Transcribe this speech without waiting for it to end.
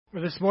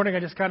Well, this morning, I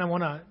just kind of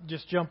want to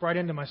just jump right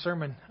into my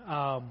sermon.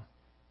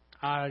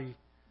 I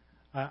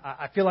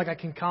feel like I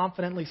can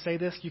confidently say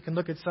this. You can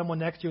look at someone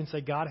next to you and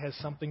say, God has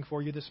something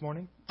for you this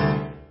morning.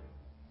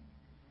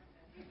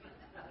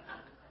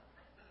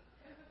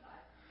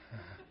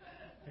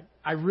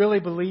 I really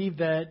believe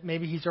that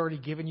maybe He's already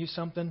given you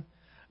something,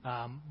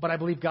 but I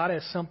believe God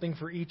has something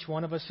for each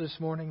one of us this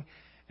morning.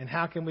 And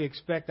how can we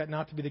expect that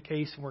not to be the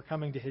case when we're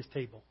coming to His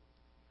table?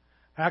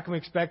 How can we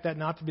expect that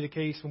not to be the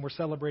case when we're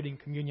celebrating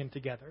communion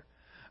together?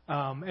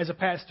 As a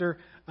pastor,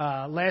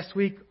 last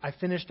week I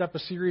finished up a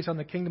series on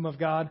the kingdom of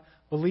God.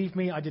 Believe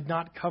me, I did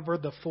not cover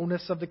the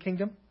fullness of the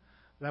kingdom.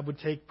 That would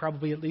take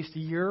probably at least a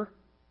year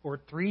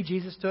or 3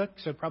 Jesus took,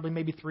 so probably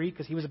maybe 3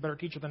 because He was a better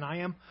teacher than I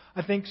am,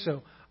 I think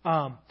so.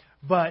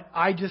 But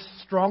I just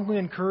strongly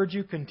encourage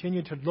you,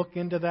 continue to look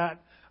into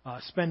that,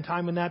 spend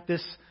time in that.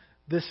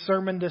 This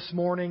sermon this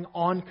morning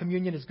on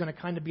communion is going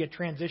to kind of be a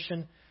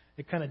transition.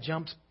 It kind of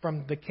jumps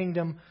from the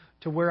kingdom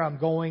to where I'm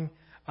going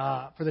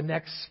for the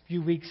next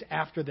few weeks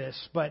after this.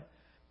 But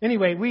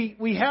anyway,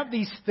 we have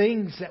these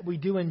things that we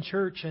do in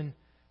church, and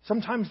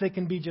sometimes they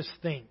can be just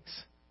things.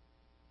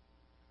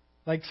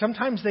 Like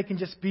sometimes they can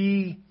just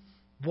be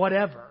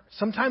whatever.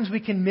 Sometimes we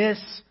can miss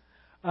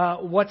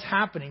what's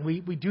happening.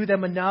 We do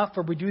them enough,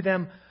 or we do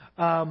them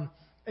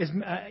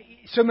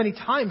so many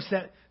times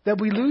that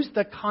we lose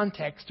the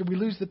context, or we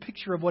lose the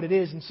picture of what it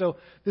is. And so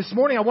this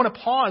morning I want to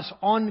pause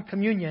on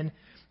communion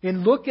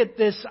and look at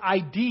this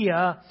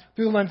idea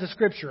through the lens of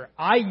Scripture.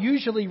 I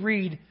usually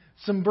read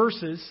some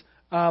verses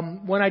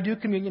when I do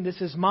communion.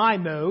 This is my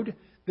mode.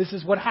 This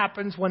is what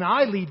happens when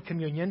I lead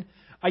communion.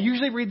 I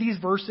usually read these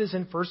verses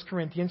in 1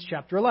 Corinthians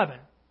chapter 11. It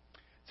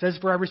says,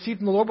 "For I received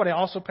from the Lord what I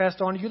also passed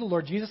on to you, the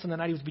Lord Jesus, on the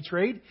night He was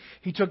betrayed.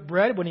 He took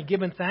bread. When He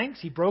given thanks,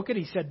 He broke it.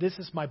 He said, 'This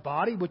is my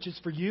body, which is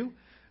for you.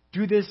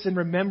 Do this in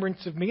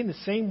remembrance of me.' In the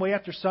same way,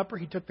 after supper,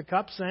 He took the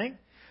cup, saying,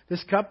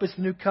 'This cup is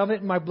the new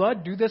covenant in my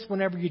blood. Do this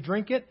whenever you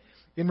drink it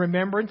in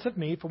remembrance of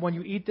me. For when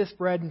you eat this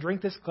bread and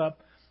drink this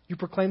cup, you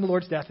proclaim the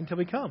Lord's death until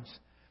He comes.'"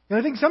 And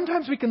I think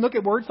sometimes we can look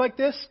at words like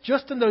this,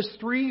 just in those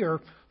 3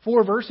 or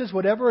 4 verses,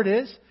 whatever it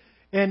is.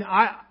 And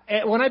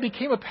when I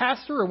became a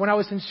pastor, or when I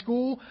was in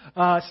school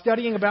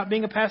studying about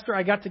being a pastor,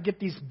 I got to get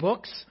these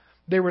books.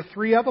 There were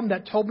 3 of them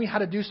that told me how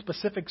to do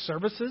specific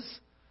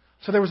services.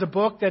 So there was a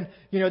book that,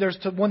 there's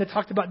one that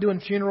talked about doing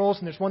funerals,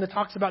 and there's one that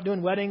talks about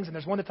doing weddings, and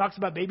there's one that talks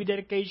about baby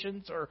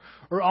dedications,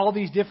 or all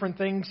these different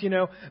things,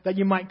 that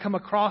you might come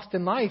across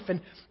in life.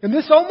 And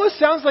this almost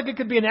sounds like it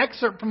could be an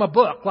excerpt from a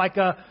book, like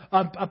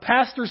a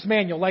pastor's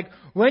manual. Like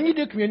when you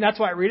do communion, that's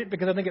why I read it,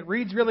 because I think it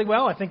reads really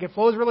well. I think it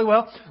flows really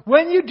well.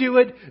 When you do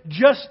it,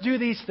 just do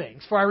these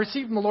things. "For I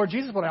received from the Lord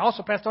Jesus what I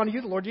also passed on to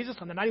you, the Lord Jesus,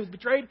 on the night He was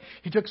betrayed.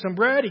 He took some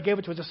bread. He gave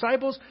it to His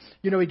disciples.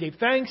 He gave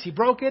thanks. He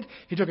broke it.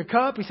 He took a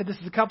cup. He said, 'This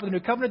is the cup of the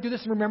new covenant. Do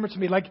this in remembrance of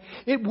me.'" Like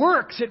it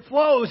works, it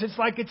flows. It's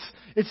like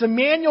it's a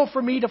manual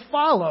for me to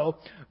follow.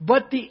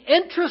 But the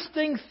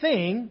interesting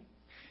thing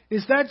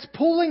is that's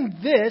pulling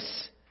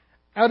this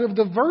out of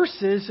the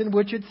verses in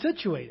which it's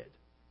situated.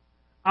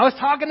 I was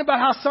talking about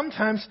how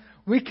sometimes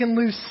we can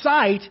lose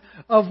sight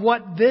of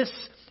what this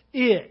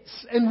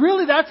is. And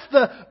really that's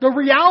the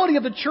reality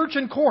of the church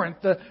in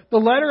Corinth. The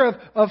letter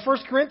of 1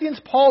 Corinthians,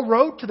 Paul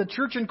wrote to the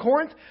church in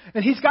Corinth,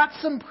 and he's got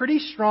some pretty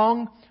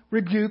strong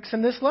rebukes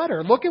in this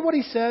letter. Look at what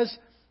he says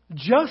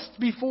just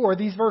before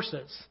these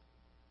verses.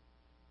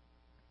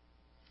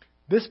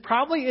 This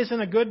probably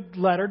isn't a good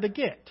letter to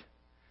get.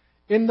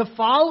 "In the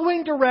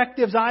following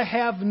directives, I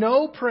have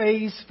no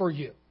praise for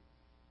you."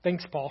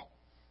 Thanks, Paul.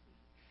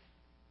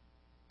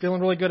 Feeling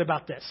really good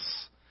about this.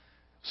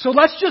 So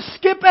let's just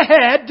skip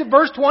ahead to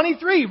verse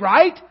 23,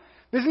 right?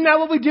 Isn't that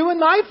what we do in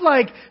life?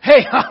 Like,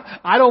 hey,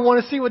 I don't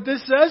want to see what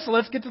this says, so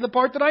let's get to the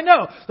part that I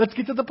know. Let's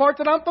get to the part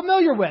that I'm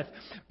familiar with.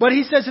 But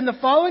he says, "In the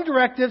following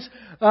directives,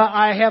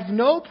 I have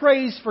no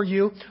praise for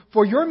you,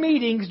 for your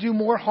meetings do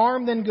more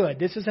harm than good."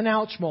 This is an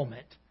ouch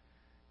moment.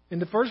 In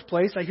the first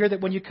place, I hear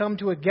that when you come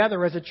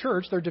together as a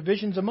church, there are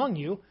divisions among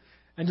you.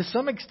 And to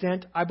some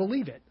extent, I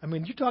believe it. I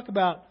mean, you talk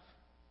about,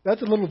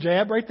 that's a little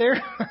jab right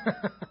there.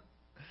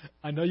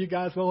 I know you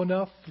guys well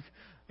enough.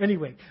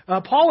 Anyway,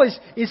 Paul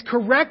is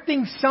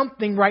correcting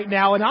something right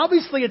now, and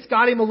obviously it's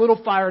got him a little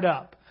fired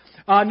up.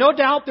 No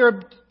doubt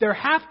there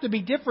have to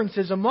be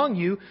differences among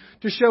you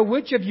to show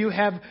which of you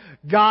have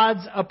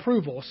God's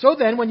approval. So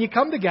then, when you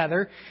come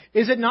together,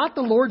 is it not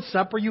the Lord's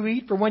Supper you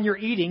eat? For when you're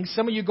eating,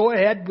 some of you go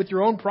ahead with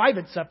your own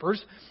private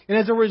suppers, and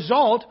as a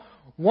result,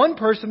 one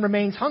person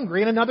remains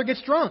hungry and another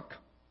gets drunk.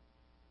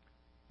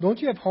 Don't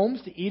you have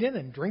homes to eat in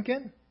and drink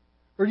in?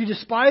 Or do you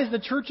despise the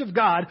church of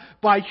God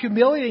by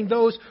humiliating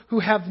those who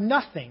have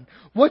nothing?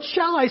 What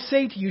shall I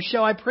say to you?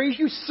 Shall I praise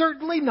you?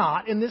 Certainly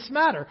not in this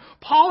matter.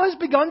 Paul has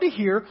begun to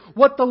hear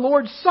what the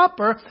Lord's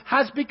Supper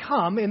has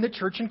become in the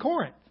church in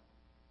Corinth.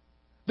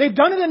 They've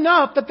done it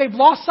enough that they've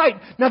lost sight.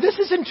 Now, this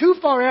isn't too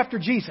far after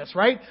Jesus,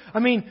 right? I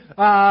mean,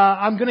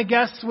 I'm going to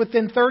guess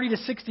within 30 to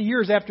 60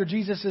 years after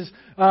Jesus'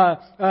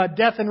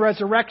 death and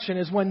resurrection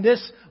is when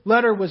this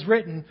letter was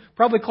written,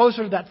 probably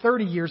closer to that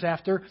 30 years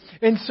after.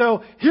 And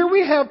so here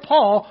we have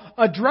Paul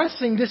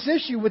addressing this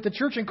issue with the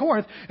church in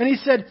Corinth. And he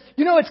said,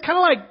 it's kind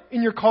of like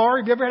in your car.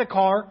 Have you ever had a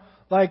car?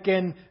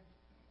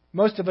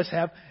 Most of us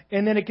have.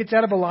 And then it gets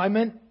out of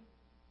alignment.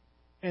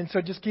 And so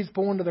it just keeps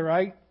pulling to the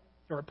right.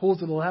 Or it pulls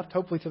to the left,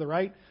 hopefully to the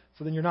right,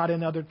 so then you're not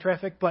in other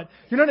traffic. But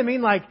you know what I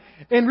mean?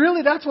 And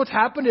really that's what's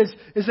happened is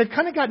they've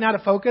kind of gotten out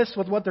of focus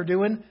with what they're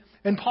doing.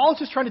 And Paul's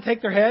just trying to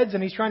take their heads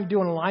and he's trying to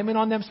do an alignment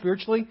on them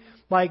spiritually.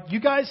 You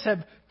guys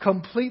have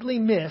completely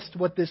missed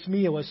what this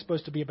meal is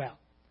supposed to be about.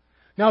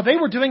 Now, they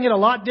were doing it a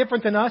lot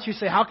different than us. You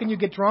say, how can you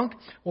get drunk?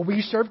 Well,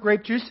 we serve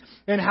grape juice.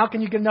 And how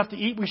can you get enough to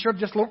eat? We serve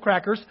just little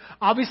crackers.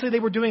 Obviously, they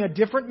were doing a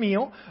different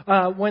meal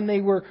when they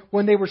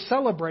were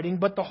celebrating.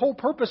 But the whole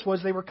purpose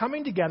was they were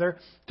coming together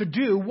to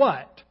do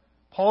what?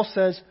 Paul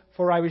says,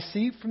 for I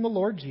received from the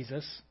Lord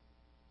Jesus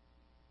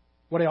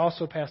what I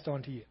also passed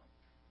on to you.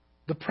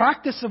 The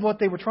practice of what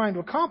they were trying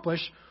to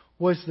accomplish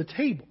was the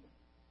table,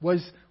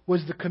 was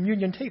the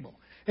communion table.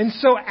 And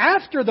so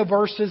after the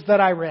verses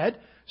that I read,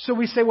 so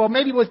we say, well,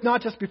 maybe it was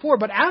not just before,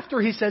 but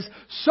after he says,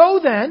 so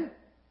then,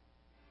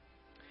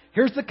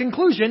 here's the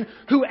conclusion,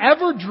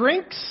 whoever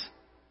drinks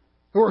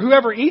or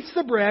whoever eats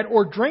the bread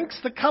or drinks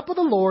the cup of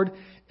the Lord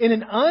in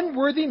an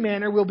unworthy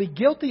manner will be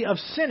guilty of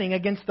sinning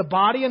against the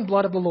body and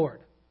blood of the Lord.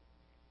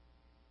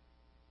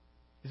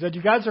 He said,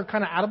 you guys are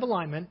kind of out of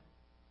alignment.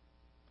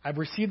 I've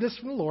received this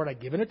from the Lord. I've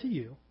given it to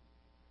you.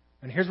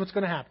 And here's what's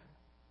going to happen.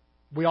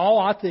 We all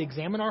ought to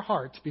examine our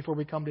hearts before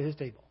we come to His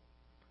table.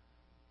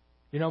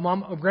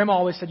 Grandma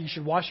always said you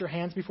should wash your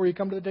hands before you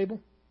come to the table.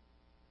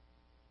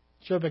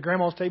 Show up at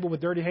Grandma's table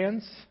with dirty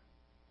hands.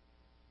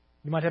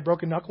 You might have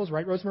broken knuckles,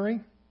 right, Rosemary?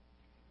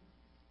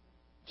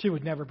 She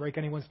would never break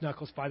anyone's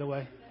knuckles, by the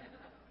way.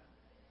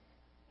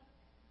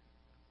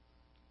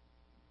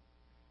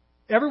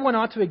 Everyone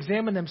ought to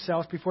examine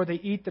themselves before they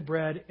eat the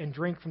bread and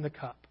drink from the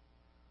cup.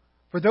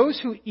 For those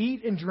who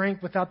eat and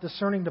drink without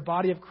discerning the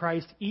body of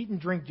Christ eat and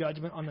drink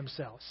judgment on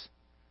themselves.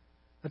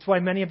 That's why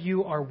many of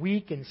you are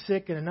weak and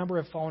sick and a number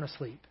have fallen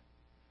asleep.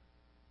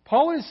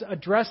 Paul is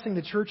addressing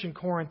the church in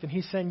Corinth and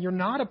he's saying you're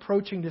not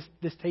approaching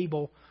this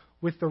table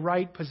with the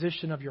right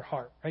position of your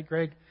heart. Right,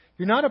 Greg?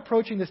 You're not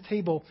approaching this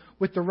table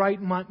with the right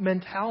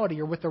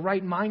mentality or with the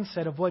right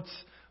mindset of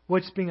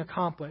what's being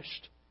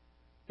accomplished.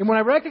 And when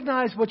I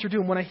recognize what you're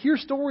doing, when I hear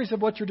stories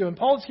of what you're doing,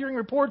 Paul's hearing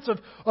reports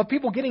of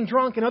people getting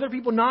drunk and other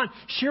people not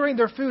sharing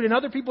their food and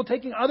other people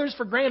taking others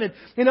for granted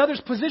and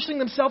others positioning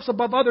themselves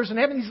above others and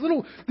having these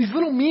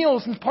little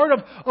meals and part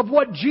of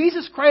what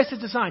Jesus Christ has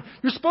designed.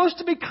 You're supposed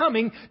to be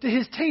coming to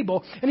His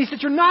table. And he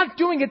said, you're not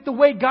doing it the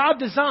way God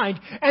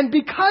designed. And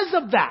because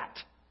of that,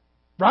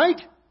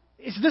 right?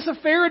 Is this a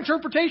fair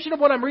interpretation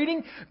of what I'm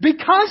reading?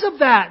 Because of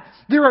that,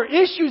 there are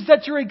issues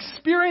that you're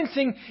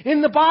experiencing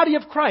in the body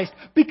of Christ.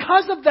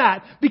 Because of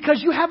that,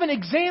 because you haven't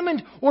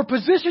examined or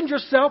positioned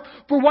yourself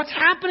for what's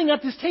happening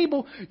at this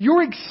table,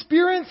 you're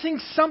experiencing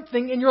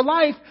something in your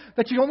life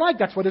that you don't like.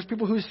 That's why there's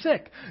people who are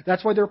sick.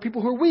 That's why there are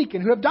people who are weak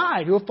and who have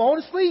died, who have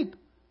fallen asleep.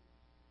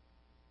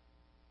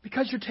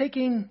 Because you're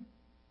taking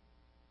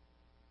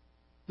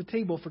the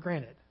table for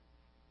granted.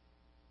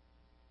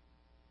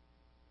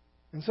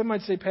 And some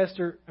might say,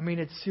 Pastor,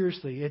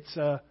 it's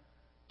a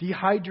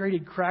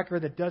dehydrated cracker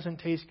that doesn't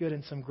taste good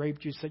and some grape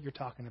juice that you're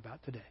talking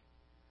about today.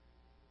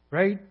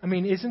 Right?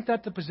 Isn't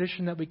that the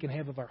position that we can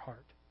have of our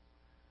heart?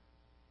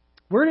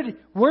 Where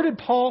did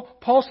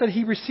Paul said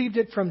he received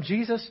it from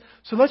Jesus.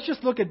 So let's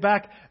just look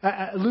back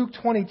at Luke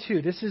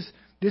 22. This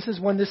is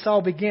when this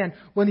all began.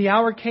 When the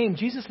hour came,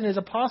 Jesus and His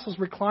apostles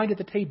reclined at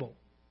the table.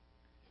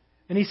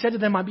 And He said to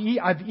them, I've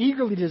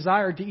eagerly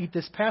desired to eat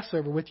this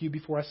Passover with you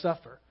before I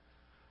suffer.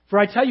 For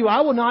I tell you,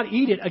 I will not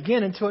eat it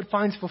again until it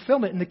finds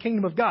fulfillment in the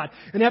kingdom of God.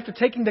 And after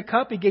taking the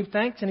cup, He gave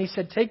thanks and He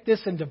said, take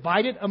this and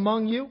divide it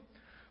among you.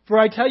 For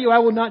I tell you, I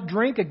will not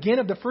drink again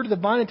of the fruit of the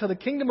vine until the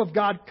kingdom of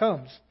God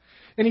comes.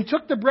 And He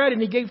took the bread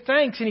and He gave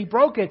thanks and He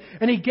broke it.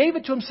 And He gave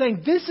it to them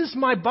saying, this is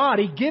my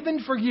body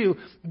given for you.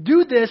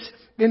 Do this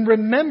in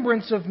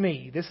remembrance of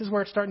me. This is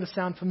where it's starting to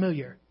sound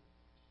familiar.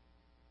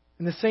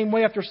 In the same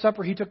way, after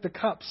supper, He took the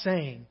cup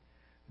saying,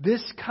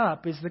 this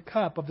cup is the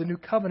cup of the new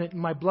covenant in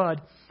my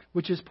blood,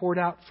 which is poured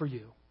out for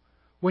you.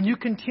 When you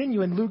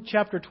continue in Luke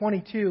chapter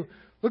 22,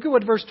 look at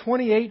what verse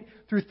 28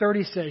 through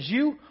 30 says.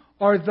 You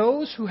are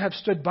those who have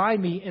stood by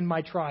me in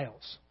my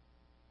trials.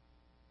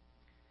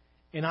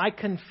 And I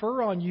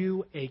confer on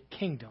you a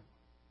kingdom,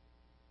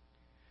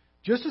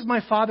 just as my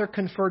Father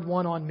conferred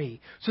one on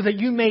me, so that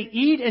you may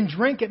eat and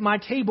drink at my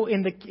table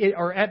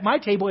at my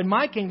table in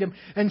my kingdom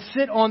and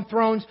sit on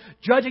thrones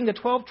judging the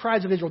 12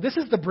 tribes of Israel. This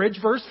is the bridge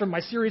verse from my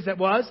series that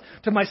was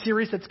to my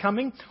series that's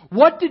coming.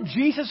 What did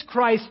Jesus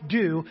Christ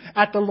do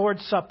at the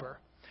Lord's Supper?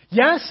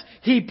 Yes,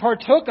 He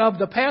partook of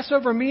the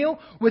Passover meal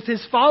with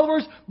His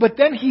followers, but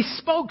then He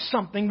spoke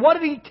something. What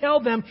did He tell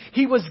them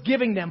He was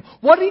giving them?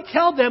 What did He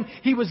tell them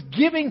He was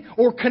giving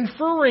or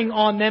conferring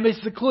on them is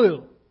the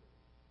clue.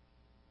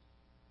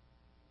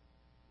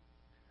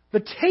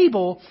 The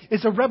table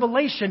is a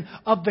revelation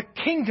of the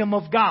kingdom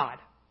of God.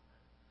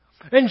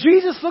 And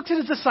Jesus looks at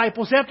His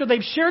disciples after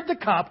they've shared the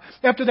cup,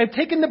 after they've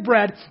taken the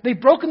bread, they've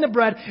broken the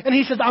bread, and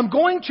He says, I'm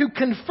going to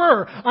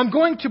confer, I'm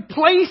going to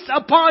place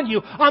upon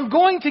you, I'm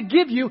going to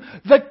give you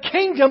the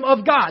kingdom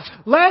of God.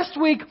 Last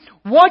week,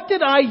 what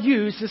did I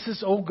use? This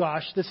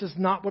is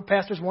not what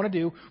pastors want to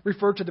do,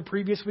 refer to the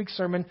previous week's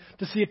sermon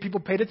to see if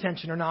people paid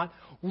attention or not.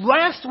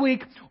 Last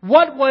week,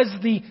 what was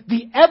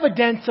the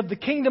evidence of the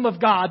kingdom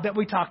of God that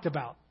we talked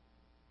about?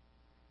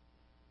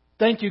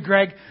 Thank you,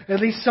 Greg. At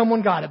least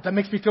someone got it. That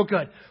makes me feel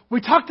good.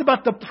 We talked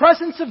about the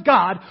presence of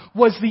God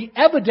was the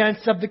evidence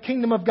of the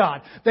kingdom of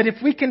God. That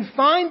if we can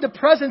find the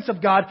presence of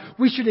God,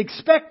 we should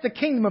expect the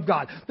kingdom of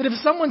God. That if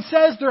someone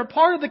says they're a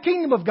part of the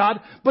kingdom of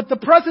God, but the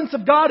presence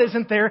of God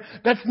isn't there,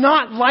 that's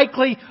not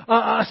likely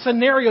a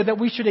scenario that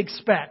we should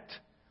expect.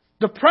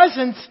 The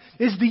presence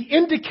is the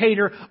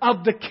indicator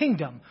of the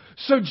kingdom.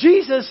 So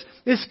Jesus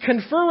is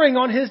conferring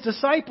on His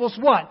disciples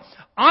what?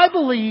 I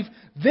believe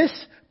this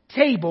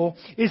table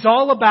is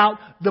all about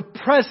the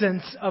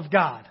presence of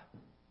God.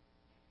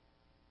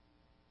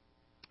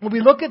 When we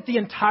look at the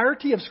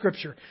entirety of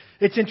Scripture,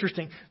 it's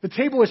interesting. The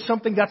table is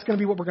something that's going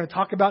to be what we're going to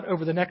talk about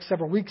over the next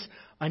several weeks.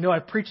 I know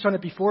I've preached on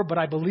it before, but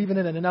I believe in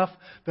it enough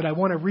that I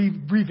want to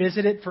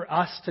revisit it for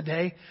us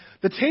today.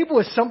 The table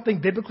is something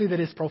biblically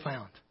that is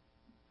profound.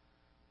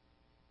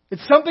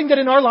 It's something that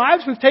in our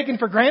lives we've taken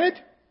for granted.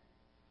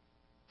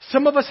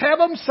 Some of us have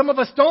them, some of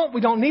us don't.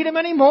 We don't need them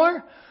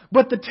anymore.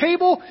 But the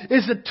table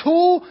is a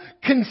tool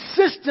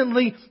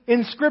consistently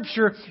in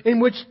Scripture in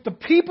which the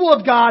people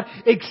of God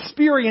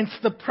experience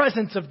the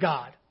presence of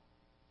God.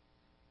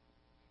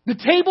 The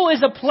table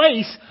is a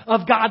place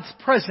of God's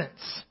presence.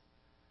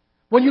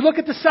 When you look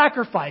at the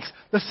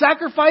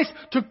sacrifice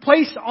took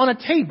place on a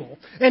table,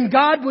 and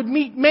God would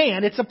meet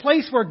man. It's a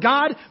place where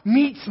God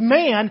meets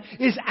man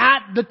is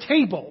at the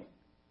table.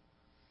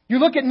 You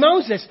look at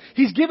Moses,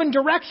 he's given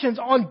directions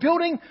on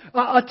building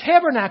a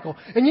tabernacle.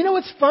 And you know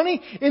what's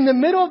funny? In the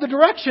middle of the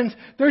directions,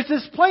 there's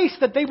this place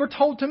that they were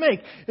told to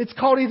make. It's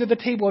called either the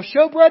table of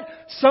showbread.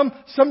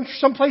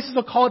 Some places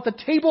will call it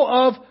the table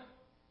of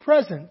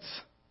presence.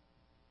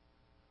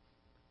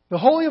 The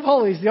Holy of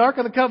Holies, the Ark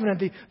of the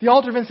Covenant, the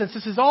altar of incense.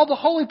 This is all the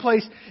holy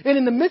place. And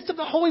in the midst of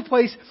the holy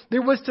place,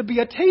 there was to be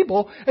a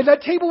table. And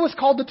that table was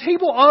called the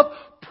table of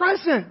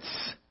presence.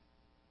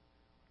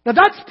 Now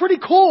that's pretty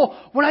cool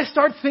when I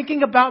start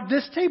thinking about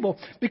this table.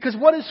 Because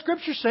what does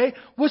Scripture say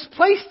was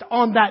placed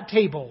on that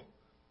table?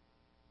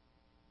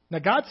 Now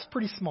God's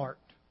pretty smart,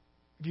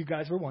 if you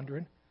guys were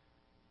wondering.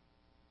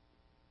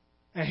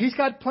 And He's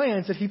got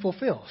plans that He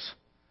fulfills.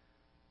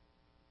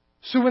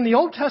 So in the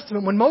Old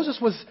Testament, when Moses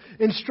was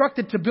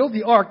instructed to build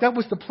the ark, that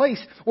was the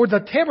place, or the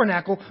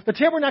tabernacle. The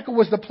tabernacle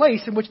was the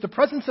place in which the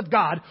presence of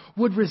God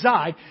would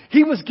reside.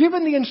 He was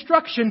given the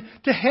instruction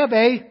to have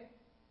a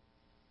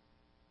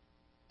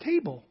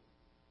table.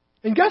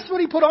 And guess what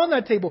He put on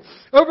that table?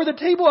 Over the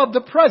table of the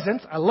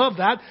presence, I love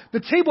that, the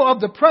table of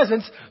the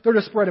presence, they're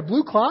to spread a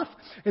blue cloth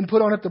and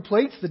put on it the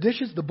plates, the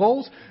dishes, the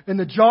bowls, and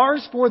the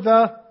jars for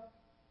the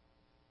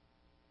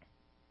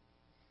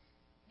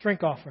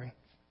drink offering.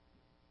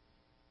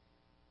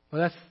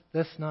 Well,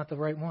 that's not the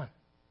right one.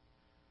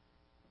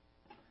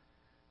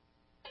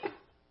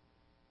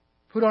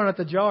 Put on it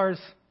the jars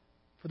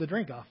for the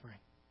drink offering.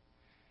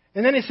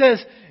 And then He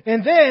says,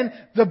 and then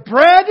the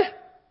bread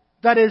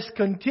that is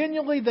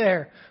continually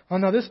there. Oh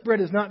no, this bread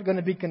is not going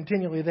to be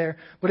continually there,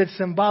 but it's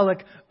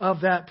symbolic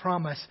of that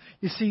promise.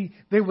 You see,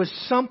 there was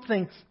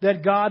something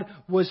that God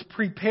was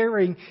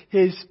preparing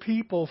His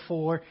people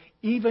for,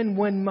 even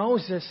when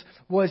Moses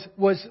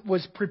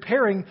was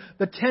preparing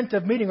the tent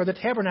of meeting or the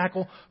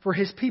tabernacle for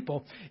His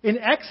people. In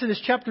Exodus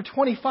chapter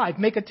 25,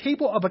 make a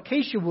table of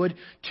acacia wood,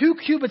 2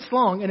 cubits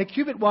long and a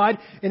cubit wide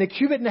and a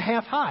cubit and a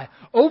half high.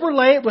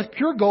 Overlay it with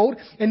pure gold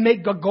and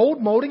make a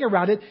gold molding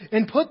around it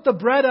and put the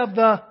bread of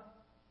the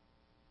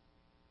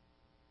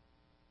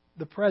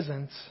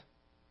presence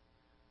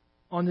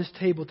on this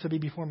table to be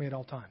before me at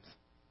all times.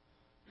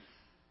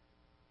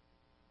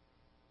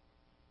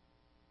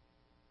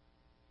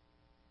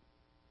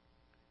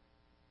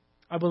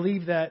 I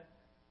believe that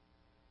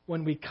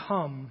when we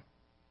come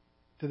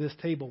to this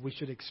table, we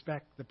should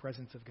expect the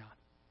presence of God.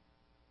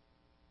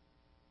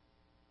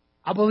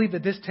 I believe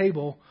that this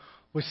table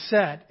was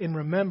set in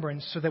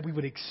remembrance so that we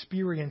would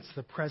experience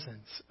the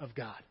presence of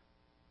God.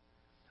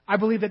 I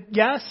believe that,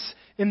 yes,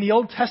 in the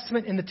Old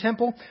Testament, in the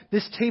temple,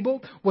 this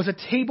table was a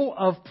table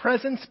of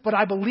presence, but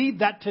I believe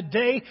that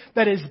today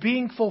that is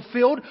being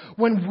fulfilled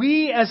when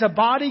we as a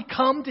body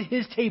come to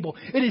His table.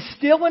 It is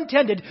still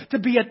intended to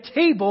be a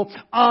table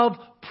of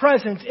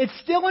presence. It's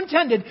still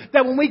intended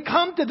that when we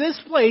come to this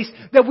place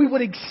that we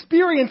would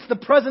experience the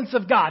presence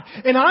of God.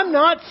 And I'm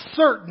not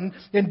certain,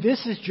 and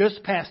this is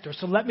just pastor,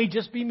 so let me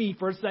just be me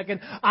for a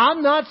second.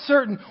 I'm not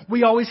certain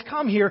we always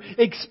come here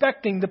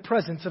expecting the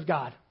presence of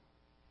God.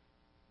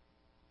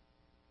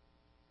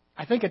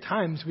 I think at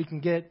times we can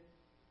get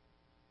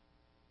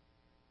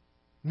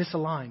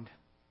misaligned.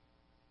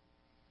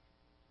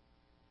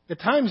 At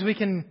times we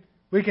can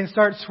We can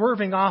start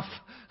swerving off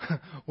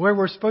where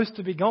we're supposed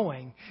to be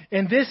going.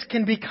 And this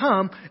can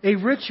become a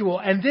ritual,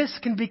 and this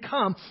can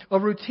become a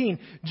routine.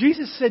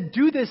 Jesus said,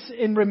 do this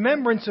in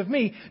remembrance of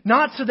me,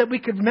 not so that we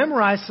could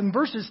memorize some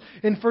verses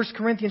in 1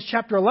 Corinthians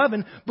chapter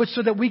 11, but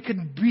so that we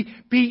could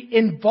be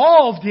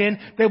involved in,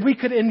 that we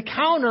could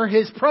encounter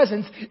His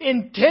presence,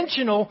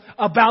 intentional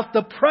about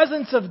the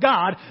presence of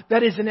God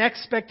that is an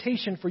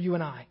expectation for you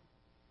and I.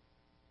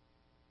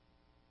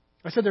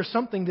 I said there's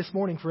something this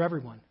morning for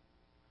everyone.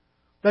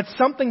 That's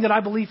something that I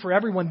believe for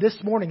everyone this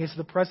morning is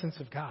the presence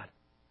of God.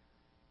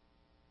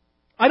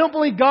 I don't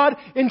believe God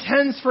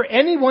intends for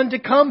anyone to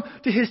come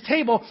to His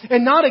table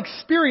and not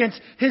experience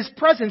His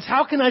presence.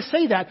 How can I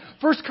say that?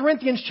 1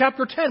 Corinthians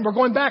chapter 10. We're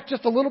going back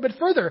just a little bit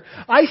further.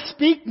 I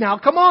speak now.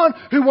 Come on.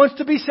 Who wants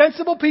to be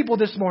sensible people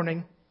this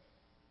morning?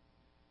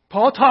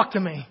 Paul, talk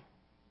to me.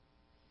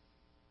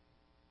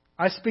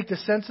 I speak to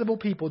sensible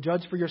people.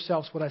 Judge for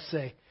yourselves what I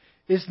say.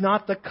 Is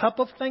not the cup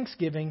of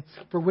thanksgiving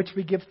for which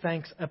we give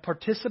thanks a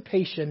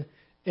participation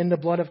in the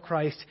blood of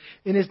Christ?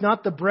 And is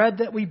not the bread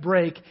that we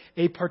break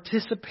a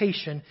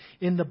participation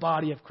in the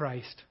body of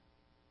Christ?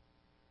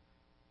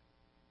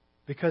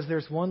 Because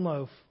there's one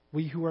loaf,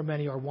 we who are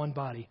many are one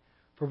body,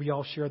 for we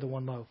all share the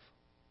one loaf.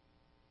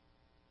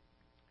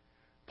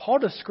 Paul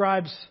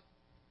describes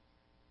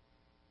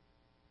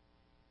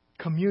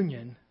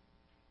communion,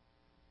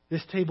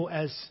 this table,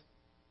 as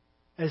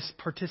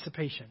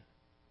participation.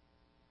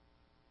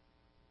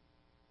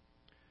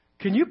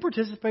 Can you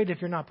participate if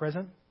you're not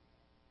present?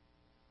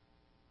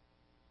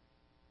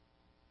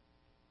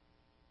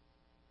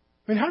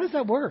 I mean, how does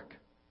that work?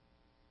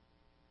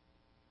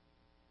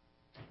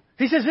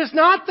 He says, it's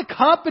not the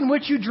cup in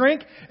which you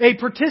drink a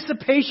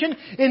participation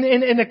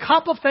in the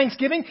cup of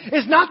thanksgiving.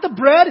 It's not the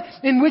bread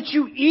in which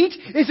you eat.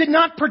 Is it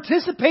not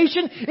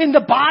participation in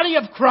the body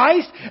of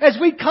Christ as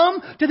we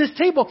come to this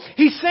table?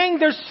 He's saying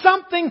there's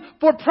something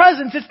for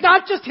presence. It's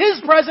not just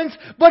His presence,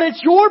 but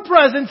it's your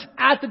presence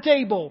at the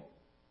table.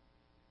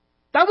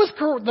 That was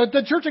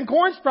the church in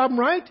Corinth's problem,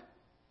 right?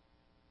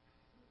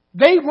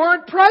 They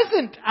weren't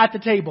present at the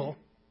table.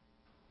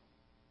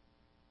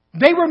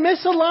 They were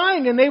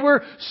misaligned, and they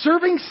were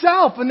serving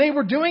self, and they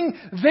were doing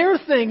their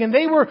thing, and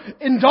they were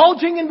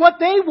indulging in what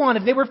they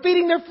wanted. They were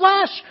feeding their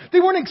flesh.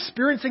 They weren't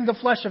experiencing the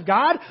flesh of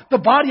God, the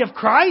body of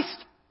Christ.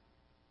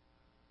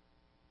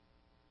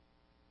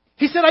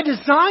 He said, I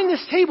designed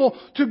this table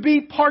to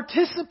be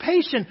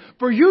participation,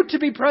 for you to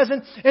be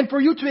present, and for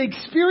you to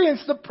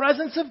experience the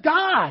presence of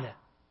God.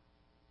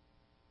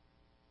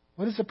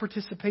 What does the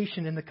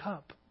participation in the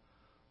cup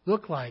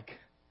look like?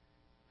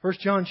 1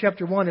 John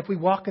chapter 1, if we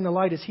walk in the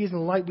light as He is in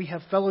the light, we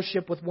have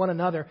fellowship with one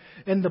another.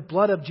 And the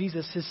blood of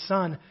Jesus, His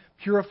Son,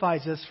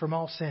 purifies us from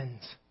all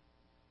sins.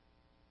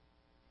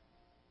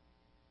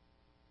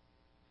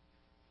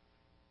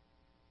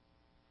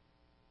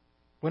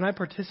 When I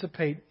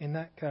participate in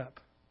that cup,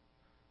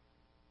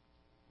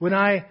 when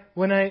I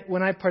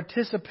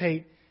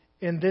participate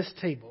in this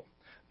table,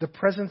 the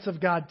presence of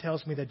God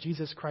tells me that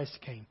Jesus Christ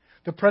came.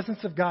 The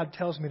presence of God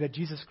tells me that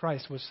Jesus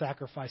Christ was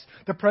sacrificed.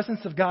 The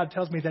presence of God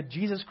tells me that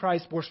Jesus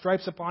Christ bore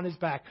stripes upon His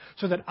back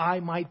so that I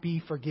might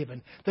be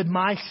forgiven, that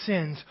my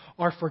sins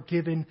are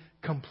forgiven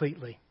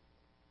completely.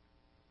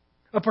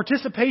 A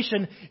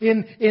participation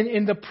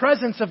in the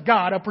presence of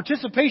God, a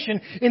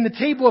participation in the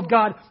table of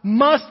God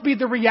must be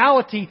the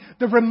reality,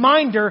 the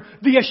reminder,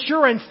 the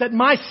assurance that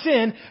my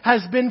sin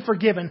has been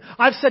forgiven.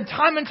 I've said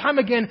time and time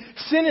again,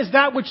 sin is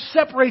that which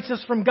separates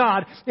us from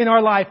God in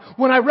our life.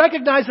 When I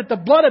recognize that the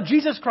blood of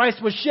Jesus Christ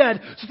was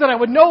shed so that I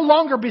would no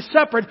longer be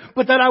separate,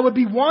 but that I would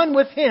be one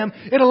with Him,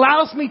 it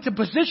allows me to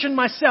position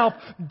myself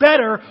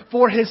better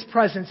for His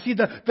presence. See,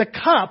 the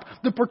cup,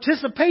 the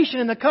participation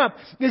in the cup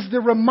is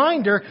the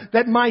reminder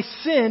that my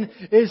sin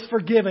is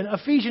forgiven.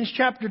 Ephesians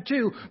chapter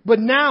 2. But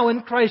now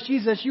in Christ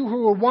Jesus, you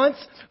who were once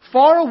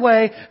far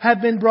away have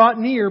been brought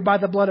near by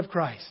the blood of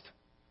Christ.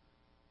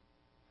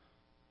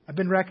 I've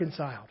been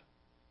reconciled.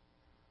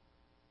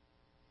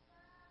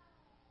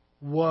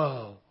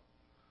 Whoa.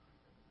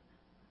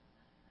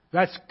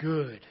 That's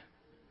good.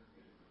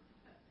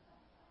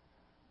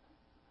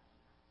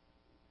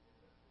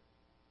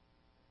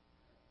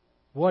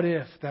 What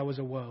if that was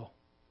a woe?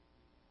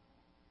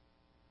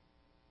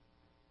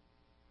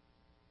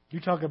 You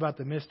talk about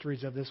the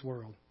mysteries of this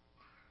world.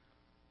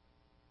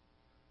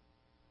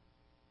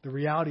 The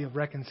reality of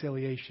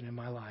reconciliation in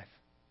my life.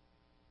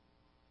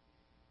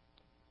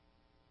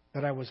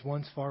 That I was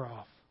once far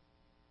off,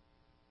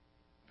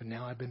 but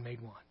now I've been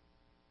made one.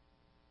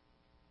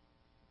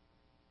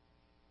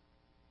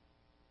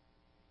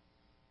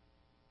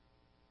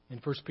 In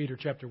 1 Peter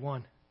chapter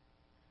 1,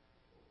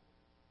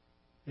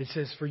 it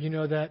says, for you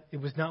know that it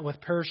was not with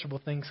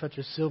perishable things such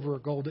as silver or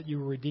gold that you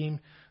were redeemed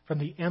from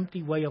the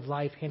empty way of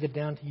life handed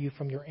down to you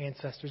from your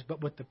ancestors,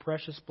 but with the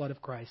precious blood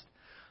of Christ,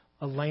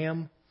 a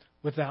lamb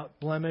without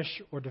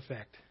blemish or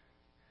defect.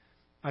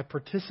 I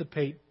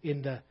participate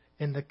in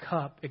the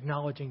cup,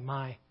 acknowledging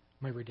my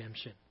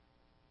redemption.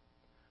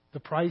 The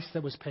price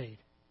that was paid.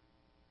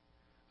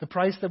 The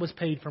price that was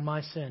paid for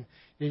my sin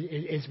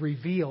is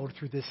revealed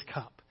through this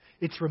cup.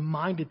 it's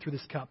reminded through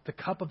this cup, the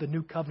cup of the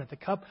new covenant, the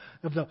cup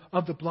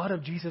of the blood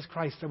of Jesus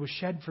Christ that was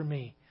shed for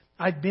me.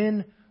 I've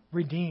been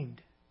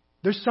redeemed.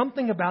 There's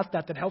something about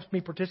that helps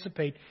me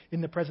participate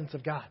in the presence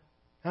of God.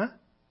 Huh?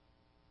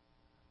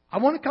 I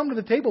want to come to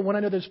the table when I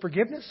know there's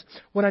forgiveness,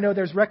 when I know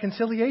there's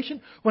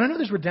reconciliation, when I know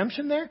there's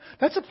redemption there.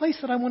 That's a place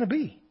that I want to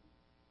be.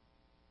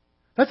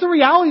 That's a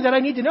reality that I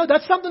need to know.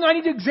 That's something I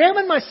need to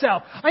examine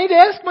myself. I need to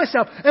ask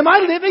myself, am I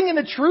living in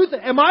the truth?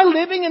 Am I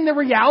living in the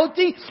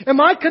reality? Am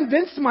I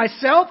convinced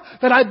myself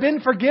that I've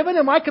been forgiven?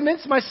 Am I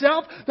convinced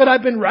myself that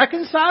I've been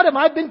reconciled? Am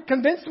I been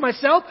convinced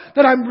myself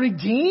that I'm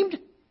redeemed?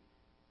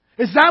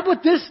 Is that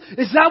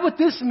what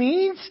this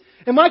means?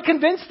 Am I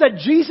convinced that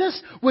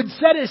Jesus would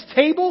set His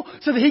table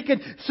so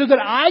that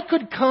I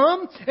could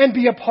come and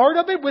be a part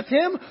of it with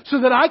Him,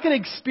 so that I could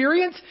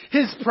experience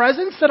His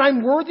presence, that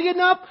I'm worthy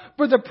enough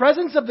for the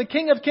presence of the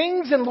King of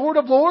Kings and Lord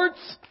of Lords?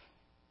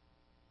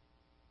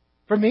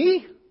 For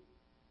me?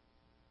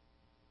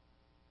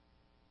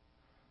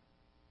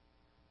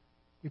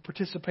 We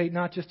participate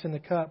not just in the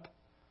cup,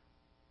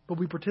 but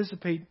we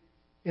participate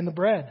in the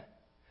bread.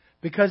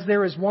 Because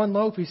there is one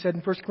loaf, he said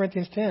in 1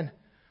 Corinthians 10.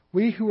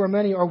 We who are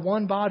many are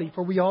one body,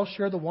 for we all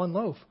share the one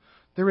loaf.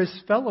 There is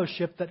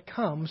fellowship that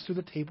comes through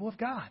the table of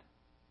God.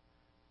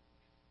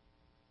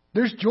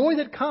 There's joy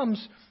that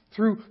comes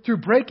through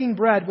breaking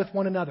bread with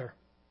one another.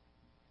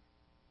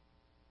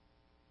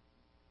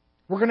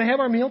 We're going to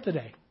have our meal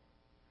today.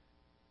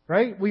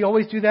 Right? We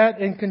always do that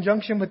in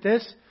conjunction with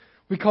this.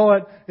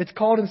 It's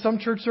called in some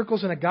church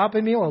circles an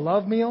agape meal, a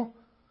love meal.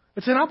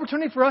 It's an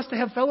opportunity for us to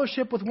have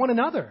fellowship with one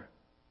another.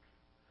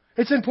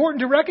 It's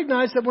important to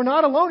recognize that we're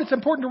not alone. It's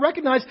important to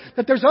recognize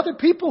that there's other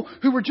people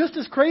who were just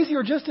as crazy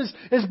or just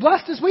as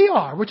blessed as we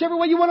are, whichever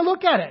way you want to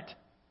look at it.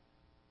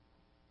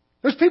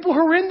 There's people who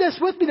are in this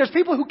with me. There's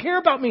people who care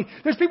about me.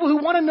 There's people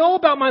who want to know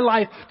about my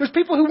life. There's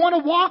people who want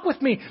to walk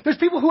with me. There's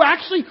people who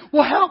actually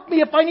will help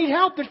me if I need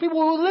help. There's people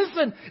who will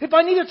listen if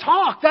I need to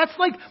talk. That's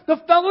like the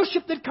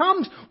fellowship that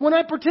comes when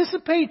I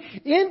participate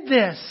in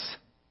this.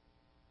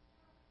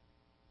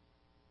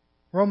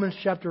 Romans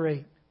chapter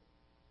 8.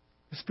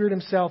 The Spirit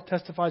Himself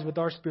testifies with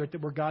our spirit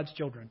that we're God's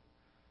children.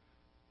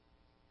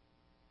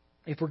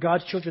 If we're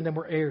God's children, then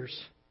we're heirs.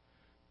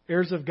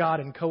 Heirs of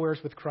God and co-heirs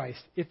with Christ,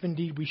 if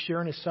indeed we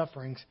share in His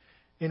sufferings,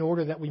 in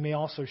order that we may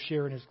also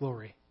share in His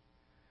glory.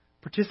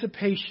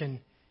 Participation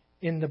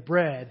in the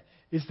bread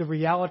is the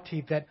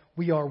reality that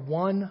we are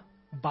one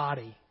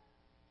body.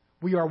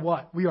 We are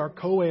what? We are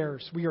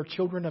co-heirs. We are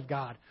children of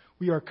God.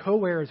 We are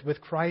co-heirs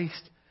with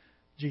Christ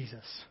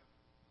Jesus.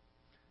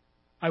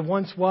 I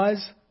once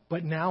was,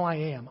 but now I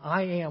am.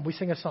 I am. We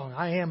sing a song.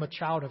 I am a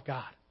child of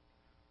God.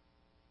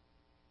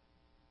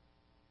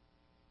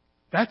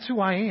 That's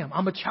who I am.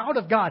 I'm a child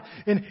of God.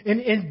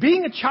 And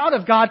being a child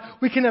of God,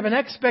 we can have an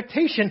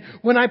expectation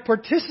when I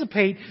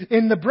participate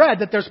in the bread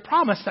that there's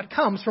promise that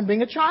comes from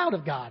being a child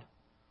of God.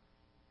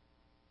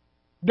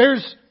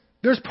 There's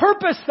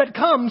purpose that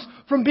comes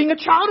from being a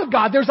child of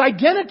God. There's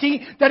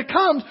identity that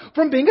comes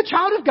from being a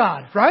child of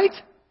God, right?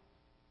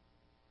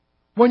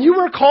 When you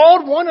were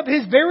called one of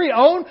His very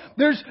own,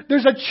 there's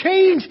a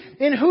change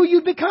in who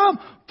you become.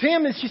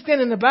 Tam, she's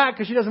standing in the back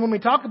because she doesn't want me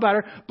to talk about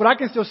her, but I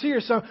can still see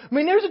her. So, I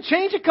mean, there's a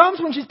change that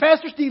comes when she's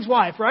Pastor Steve's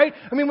wife, right?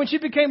 I mean, when she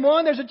became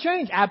one, there's a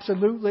change.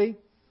 Absolutely.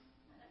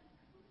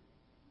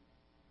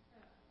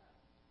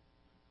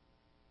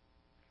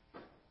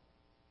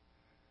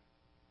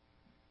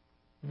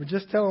 We were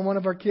just telling one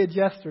of our kids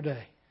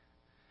yesterday.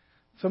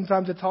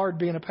 Sometimes it's hard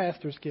being a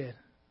pastor's kid.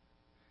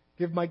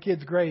 Give my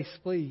kids grace,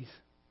 please.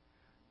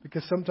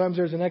 Because sometimes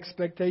there's an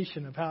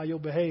expectation of how you'll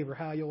behave or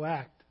how you'll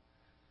act.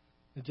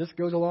 It just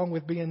goes along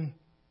with being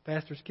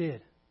pastor's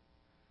kid.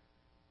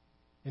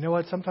 You know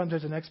what? Sometimes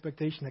there's an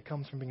expectation that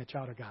comes from being a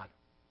child of God.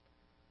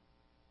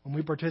 When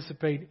we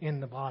participate in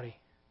the body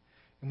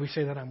and we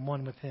say that I'm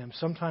one with Him,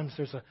 sometimes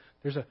there's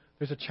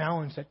a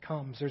challenge that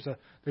comes. There's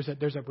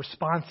a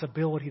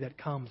responsibility that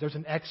comes. There's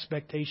an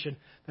expectation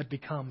that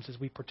becomes as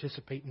we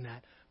participate in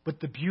that. But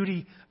the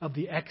beauty of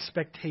the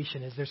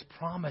expectation is there's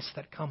promise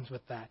that comes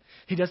with that.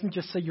 He doesn't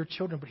just say you're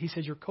children, but He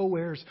says you're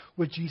co-heirs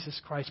with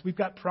Jesus Christ. We've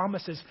got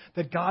promises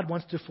that God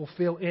wants to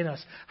fulfill in us.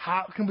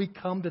 How can we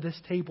come to this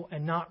table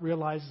and not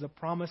realize the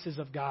promises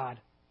of God?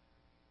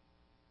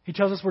 He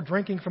tells us we're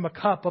drinking from a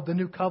cup of the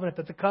new covenant,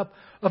 that the cup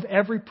of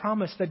every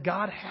promise that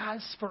God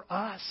has for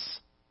us.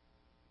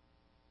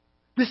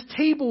 This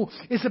table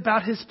is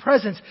about His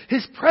presence.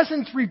 His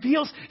presence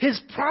reveals His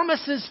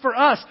promises for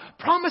us.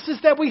 Promises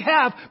that we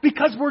have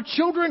because we're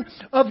children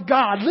of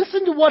God.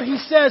 Listen to what He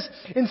says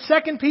in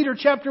 2 Peter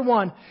chapter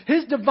 1.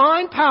 His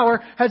divine power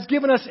has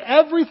given us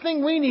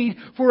everything we need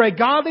for a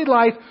godly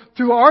life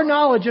through our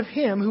knowledge of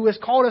Him who has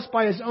called us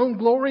by His own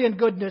glory and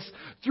goodness.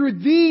 Through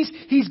these,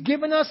 He's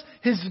given us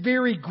His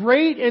very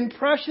great and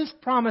precious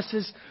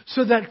promises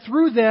so that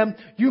through them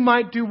you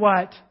might do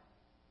what?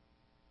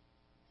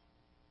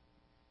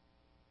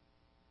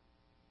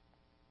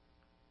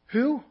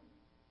 Who?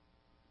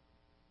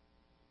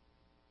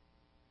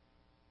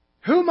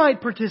 Who might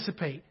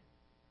participate?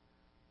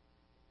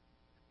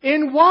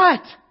 In what?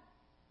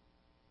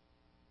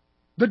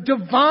 The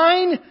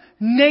divine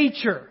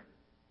nature.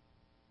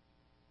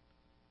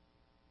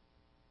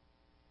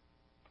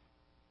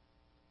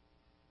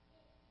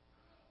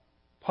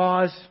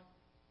 Pause.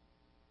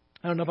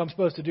 I don't know if I'm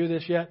supposed to do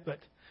this yet, but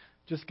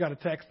just got a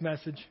text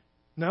message.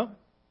 No?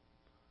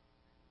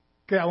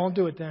 Okay, I won't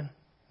do it then.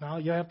 No,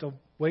 you have to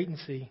wait and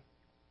see.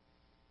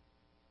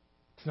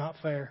 It's not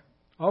fair.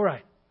 All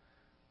right.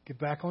 Get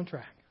back on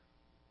track.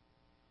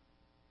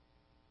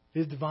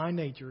 His divine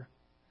nature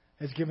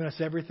has given us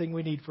everything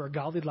we need for a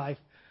godly life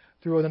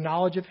through the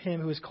knowledge of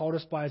Him who has called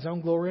us by His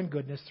own glory and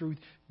goodness. Through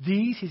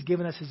these, He's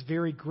given us His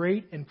very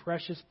great and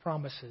precious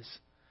promises,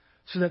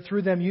 so that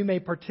through them you may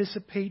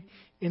participate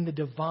in the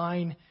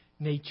divine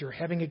nature,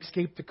 having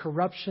escaped the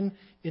corruption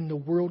in the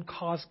world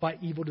caused by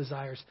evil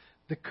desires.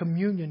 The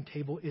communion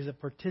table is a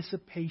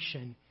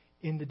participation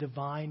in the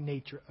divine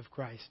nature of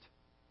Christ.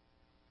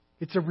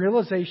 It's a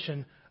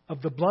realization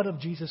of the blood of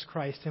Jesus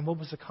Christ and what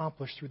was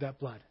accomplished through that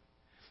blood.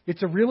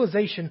 It's a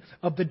realization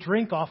of the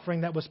drink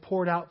offering that was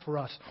poured out for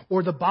us,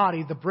 or the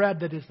body, the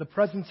bread that is the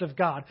presence of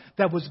God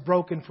that was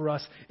broken for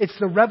us. It's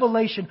the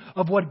revelation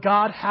of what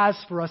God has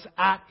for us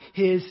at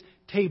His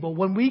table.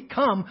 When we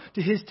come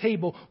to His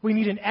table, we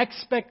need an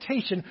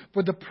expectation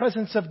for the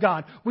presence of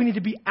God. We need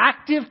to be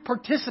active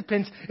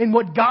participants in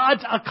what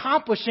God's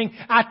accomplishing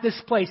at this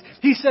place.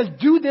 He says,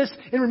 do this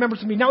in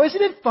remembrance of me. Now,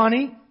 isn't it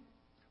funny?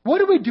 What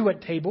do we do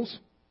at tables?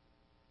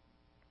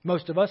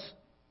 Most of us.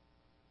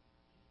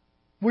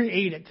 We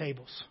eat at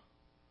tables.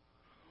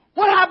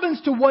 What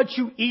happens to what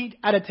you eat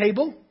at a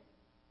table?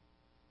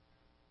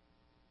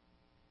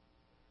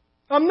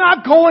 I'm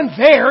not going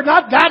there,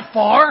 not that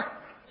far.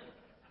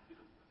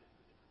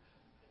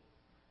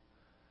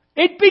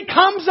 It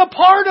becomes a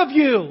part of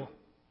you.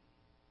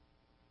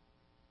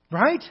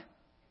 Right?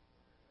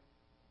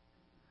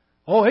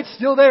 Oh, it's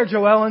still there,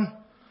 Joellen.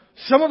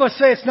 Some of us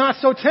say it's not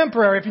so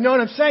temporary, if you know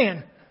what I'm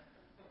saying.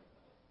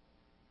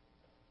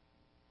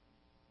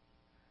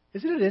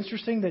 Isn't it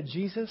interesting that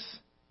Jesus,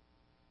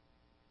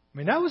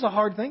 that was a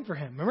hard thing for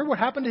Him. Remember what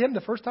happened to Him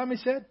the first time He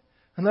said,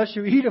 unless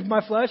you eat of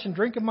my flesh and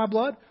drink of my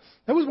blood?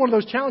 That was one of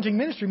those challenging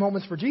ministry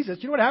moments for Jesus.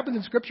 You know what happens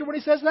in Scripture when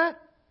He says that?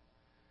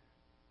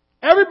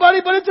 Everybody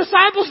but His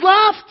disciples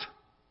left.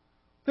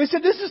 They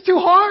said, this is too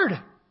hard.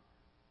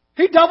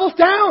 He doubles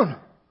down.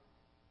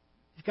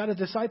 He's got His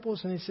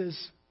disciples and He says,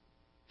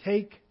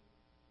 take.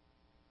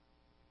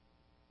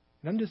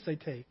 He doesn't just say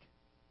take.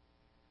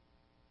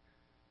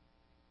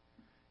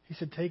 He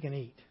said, take and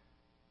eat.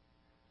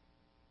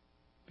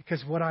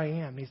 Because what I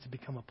am needs to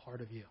become a part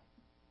of you.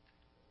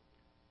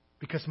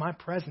 Because my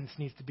presence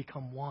needs to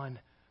become one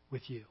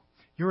with you.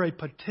 You're a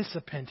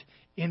participant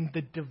in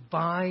the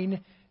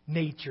divine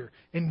nature.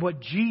 And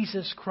what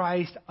Jesus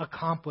Christ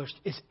accomplished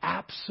is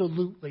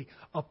absolutely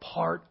a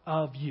part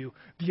of you.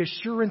 The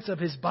assurance of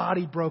His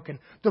body broken.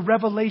 The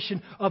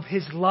revelation of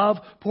His love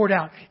poured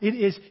out. It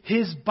is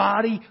His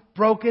body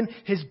broken,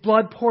 His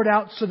blood poured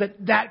out so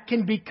that that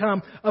can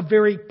become a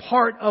very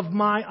part of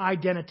my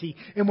identity.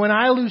 And when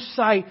I lose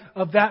sight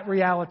of that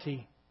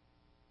reality,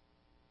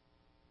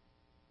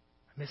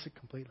 I miss it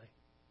completely.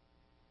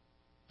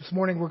 This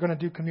morning we're going to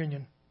do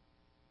communion.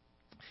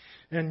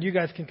 And you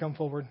guys can come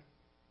forward.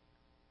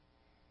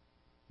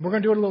 We're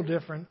going to do it a little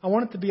different. I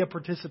want it to be a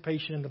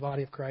participation in the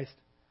body of Christ.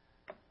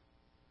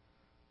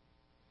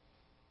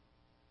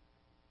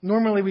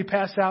 Normally we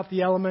pass out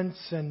the elements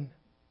and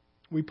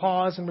we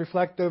pause and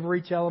reflect over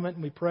each element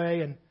and we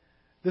pray. And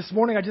this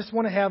morning I just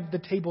want to have the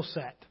table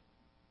set.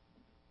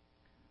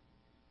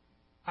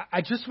 I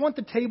just want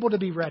the table to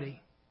be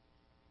ready.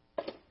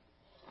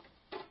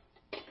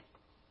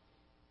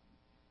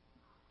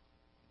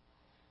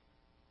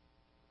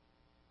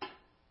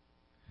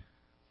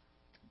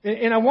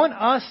 And I want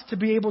us to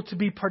be able to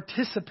be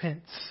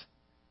participants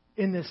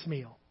in this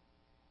meal.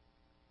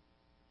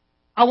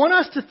 I want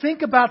us to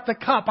think about the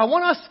cup. I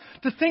want us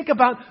to think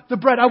about the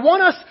bread. I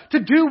want us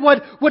to do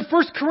what 1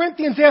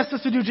 Corinthians asks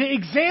us to do, to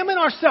examine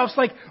ourselves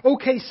like,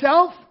 okay,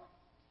 self,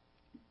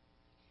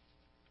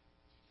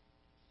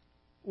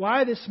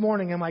 why this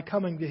morning am I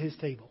coming to His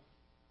table?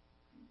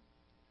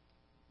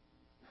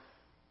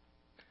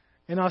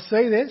 And I'll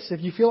say this, if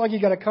you feel like you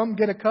got to come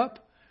get a cup,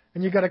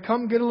 and you got to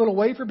come get a little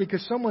wafer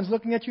because someone's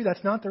looking at you,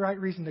 that's not the right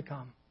reason to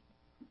come.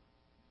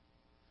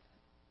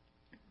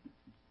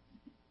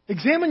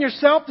 Examine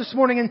yourself this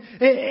morning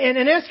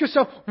and ask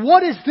yourself,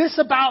 what is this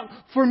about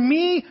for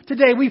me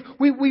today?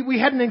 We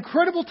had an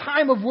incredible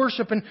time of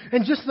worship and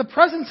just the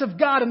presence of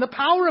God and the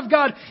power of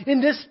God in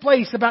this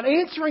place about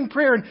answering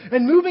prayer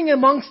and moving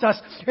amongst us.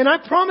 And I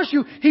promise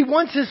you, He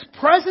wants His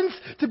presence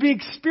to be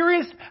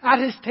experienced at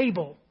His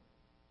table.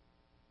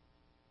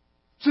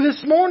 So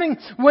this morning,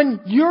 when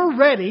you're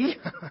ready,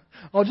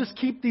 I'll just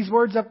keep these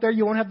words up there.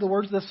 You won't have the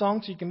words of the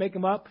song, so you can make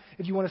them up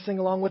if you want to sing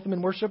along with them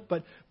in worship.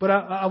 But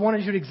I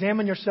wanted you to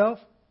examine yourself.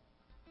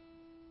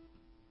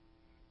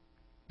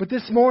 But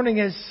this morning,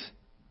 as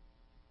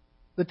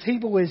the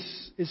table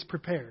is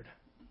prepared,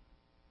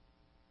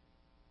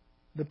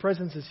 the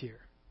presence is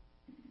here.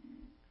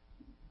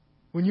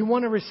 When you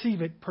want to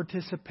receive it,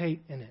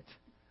 participate in it.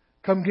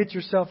 come get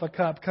yourself a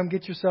cup. Come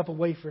get yourself a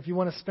wafer. If you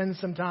want to spend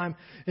some time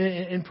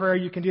in prayer,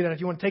 you can do that. If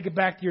you want to take it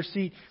back to your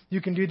seat,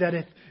 you can do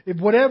that. If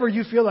whatever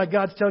you feel like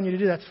God's telling you to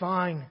do, that's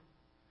fine.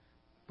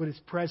 But His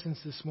presence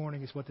this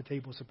morning is what the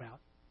table's about.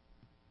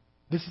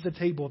 This is the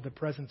table of the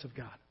presence of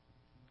God.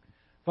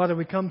 Father,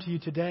 we come to you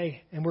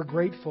today and we're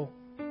grateful.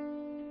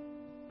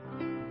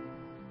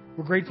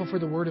 We're grateful for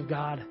the Word of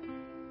God.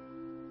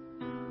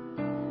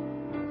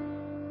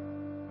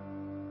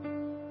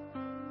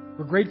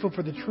 We're grateful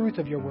for the truth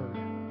of your Word.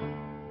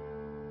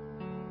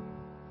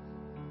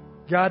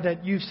 God,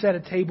 that you've set a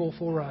table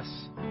for us.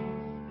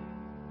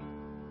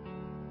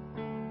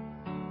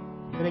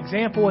 An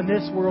example in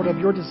this world of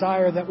your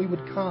desire that we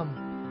would come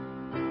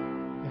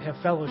and have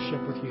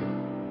fellowship with you.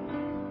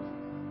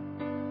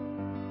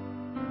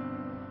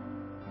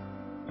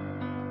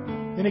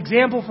 An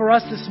example for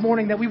us this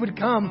morning that we would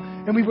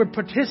come and we would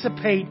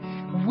participate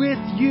with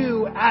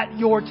you at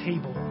your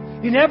table.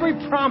 In every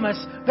promise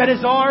that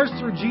is ours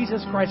through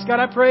Jesus Christ. God,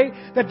 I pray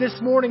that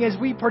this morning as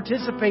we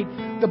participate,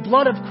 the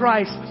blood of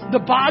Christ, the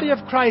body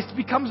of Christ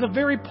becomes a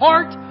very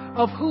part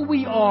of who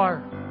we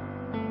are.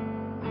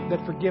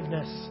 That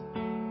forgiveness,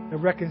 the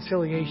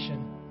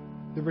reconciliation,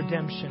 the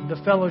redemption, the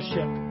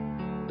fellowship,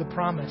 the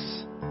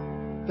promise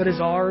that is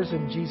ours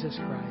in Jesus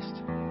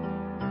Christ.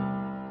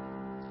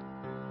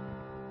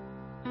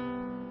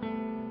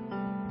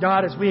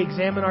 God, as we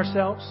examine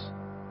ourselves,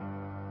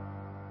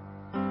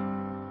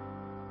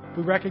 if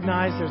we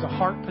recognize there's a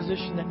heart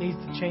position that needs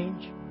to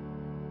change,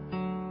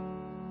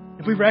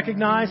 if we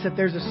recognize that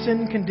there's a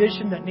sin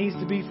condition that needs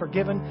to be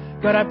forgiven,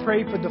 God, I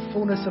pray for the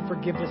fullness of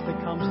forgiveness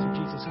that comes through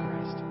Jesus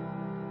Christ.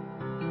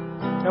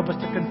 Help us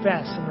to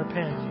confess and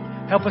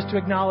repent. Help us to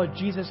acknowledge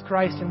Jesus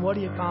Christ and what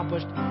He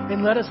accomplished,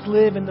 and let us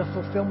live in the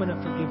fulfillment of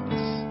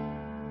forgiveness.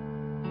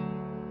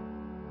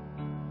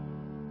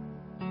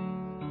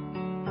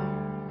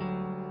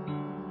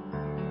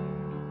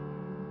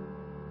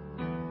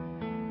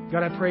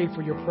 God, I pray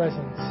for your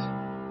presence,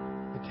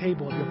 the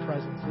table of your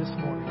presence this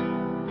morning.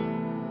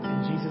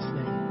 In Jesus'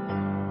 name,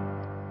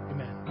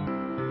 amen.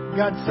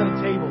 God set a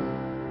table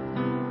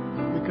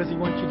because He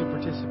wants you to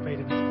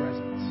participate in His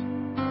presence.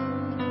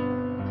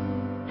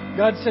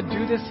 God said,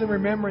 do this in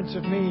remembrance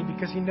of me,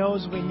 because He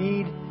knows we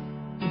need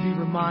to be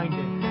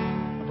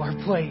reminded of our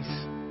place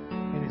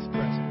in His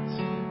presence.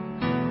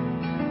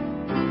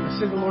 I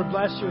say the Lord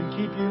bless you and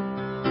keep you.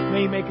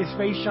 May He make His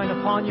face shine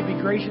upon you, be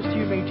gracious to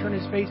you, may He turn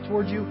His face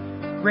towards you,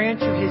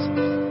 grant you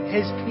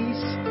His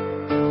peace,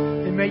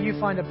 and may you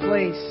find a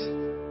place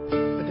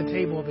at the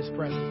table of His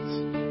presence.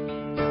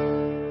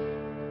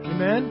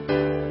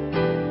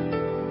 Amen.